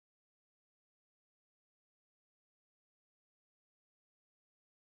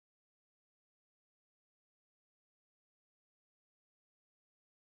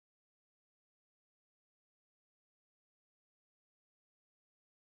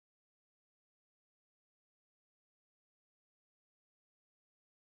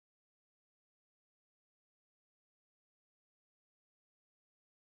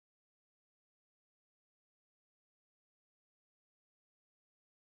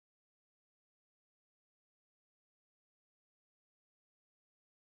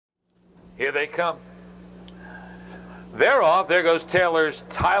Here they come. They're off. There goes Taylor's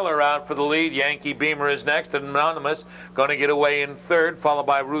Tyler out for the lead. Yankee Beamer is next. Anonymous going to get away in third, followed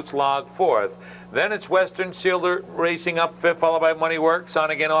by Roots Log fourth. Then it's Western SEELSTER racing up fifth, followed by Money Works,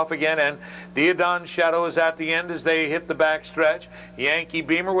 on again, off again, and Diodon's Shadow is at the end as they hit the back stretch. Yankee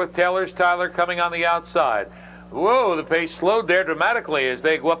Beamer with Taylor's Tyler coming on the outside. Whoa, the pace slowed there dramatically as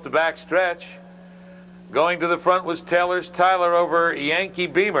they go up the back stretch. Going to the front was Taylor's Tyler over Yankee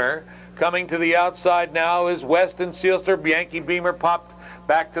Beamer. Coming to the outside now is Weston SEELSTER. Yankee Beamer popped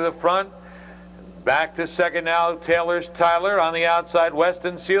back to the front. Back to second now, Taylor's Tyler. On the outside,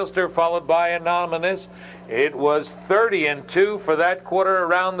 Weston SEELSTER, followed by Anonymous. It was 30-2 for that quarter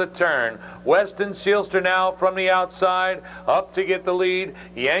around the turn. Weston SEELSTER now from the outside, up to get the lead.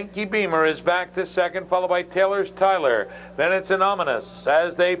 Yankee Beamer is back to second, followed by Taylor's Tyler. Then it's Anonymous.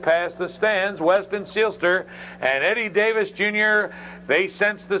 As they pass the stands, Weston SEELSTER and Eddie Davis Jr., they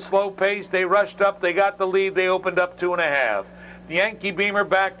sensed the slow pace. They rushed up. They got the lead. They opened up 2.5. Yankee Beamer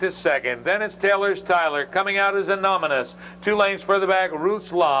back to second. Then it's Taylor's Tyler. Coming out is Anonymous. 2 lanes further back,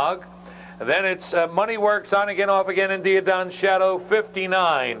 Roots Log. Then it's Money Works, on again, off again, and Diodon's Shadow,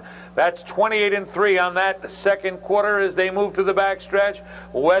 59. That's 28-3 on that second quarter as they move to the backstretch.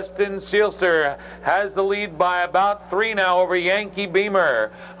 Weston SEELSTER has the lead by about 3 now over Yankee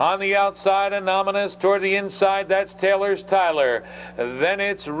Beamer. On the outside, Anonymous. Toward the inside, that's Taylor's Tyler. Then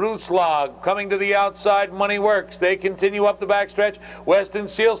it's Roots Log. Coming to the outside, Money Works. They continue up the backstretch. Weston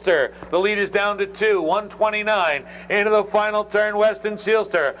SEELSTER. The lead is down to 2, 129. Into the final turn, Weston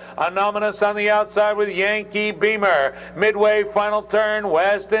SEELSTER. Anonymous on the outside with Yankee Beamer. Midway final turn,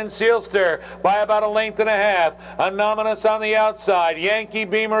 Weston SEELSTER by about 1.5 lengths. Anonymous on the outside. Yankee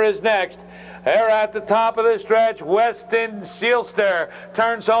Beamer is next. They're at the top of the stretch. Weston SEELSTER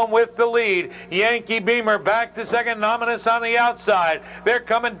turns home with the lead. Yankee Beamer back to second. Anonymous on the outside. They're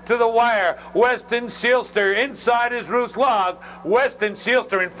coming to the wire. Weston SEELSTER. Inside is Roots Log. Weston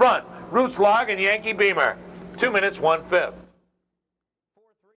SEELSTER in front. Roots Log and Yankee Beamer. 2 minutes, 1/5.